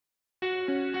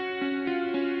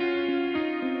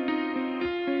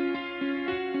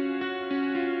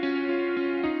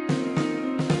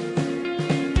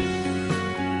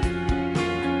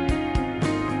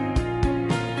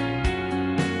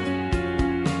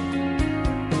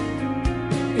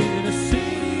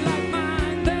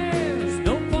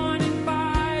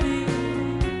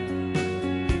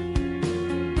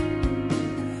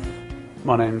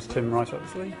My name's Tim Wright,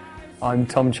 obviously. I'm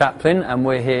Tom Chaplin, and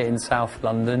we're here in South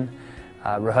London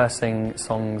rehearsing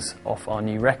songs off our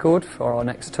new record for our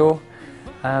next tour,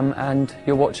 and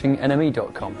you're watching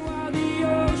NME.com.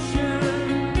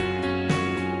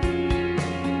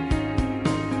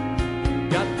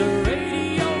 Got the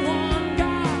radio on,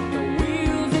 got the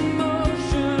wheels in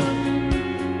motion.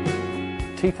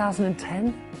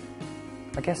 2010?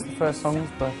 I guess the first songs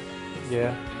were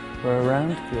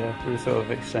around. Yeah, we were sort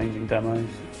of exchanging demos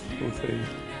all through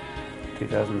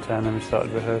 2010, and we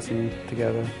started rehearsing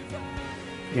together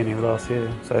beginning of last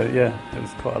year. So yeah, it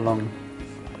was quite a long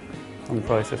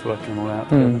process working them all out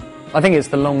together. I think it's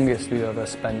the longest we've ever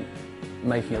spent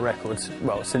making a record,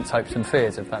 well, since Hopes and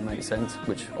Fears, if that makes sense,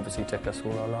 which obviously took us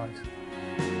all our lives.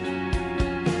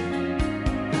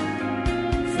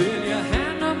 Feel your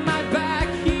hand on my back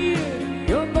here,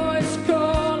 your voice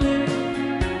calling.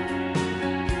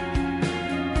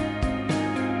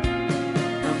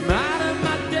 I'm out of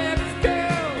my depth,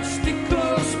 girl, stick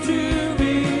close to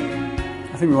me.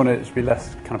 I think we wanted it to be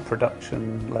less kind of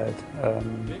production-led,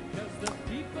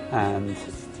 and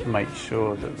make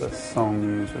sure that the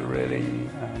songs are really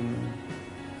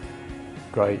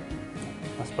great,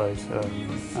 I suppose,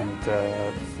 and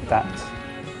that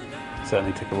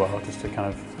certainly took a while just to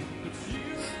kind of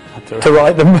had To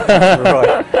write them.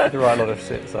 to write a lot of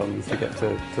shit songs to get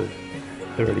to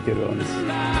the really good ones.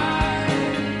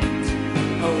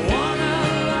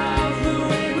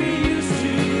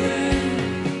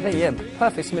 Yeah,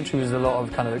 Perfect Symmetry was a lot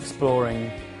of kind of exploring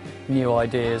new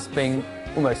ideas, being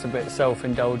almost a bit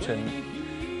self-indulgent,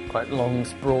 quite long,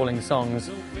 sprawling songs.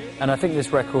 And I think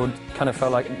this record kind of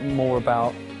felt like more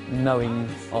about knowing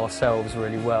ourselves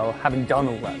really well, having done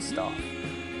all that stuff,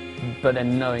 but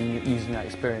then knowing, using that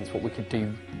experience, what we could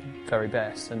do very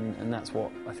best, and that's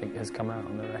what I think has come out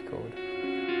on the record.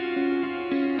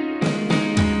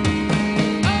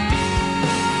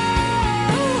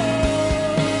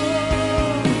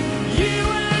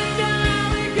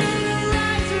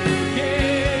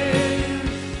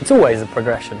 It's always a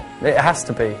progression. It has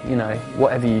to be, you know,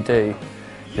 whatever you do,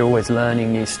 you're always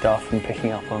learning new stuff and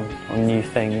picking up on new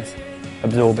things,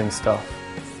 absorbing stuff.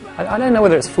 I don't know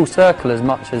whether it's full circle as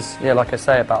much as, yeah, like I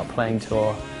say, about playing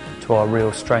to our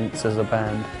real strengths as a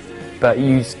band. But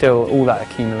you still, all that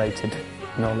accumulated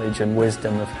knowledge and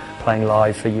wisdom of playing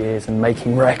live for years and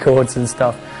making records and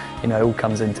stuff, you know, all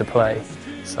comes into play.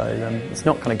 So it's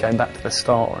not kind of going back to the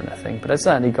start or anything, but it's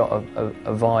certainly got a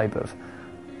vibe of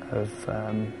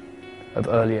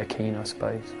earlier Keane, I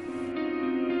suppose.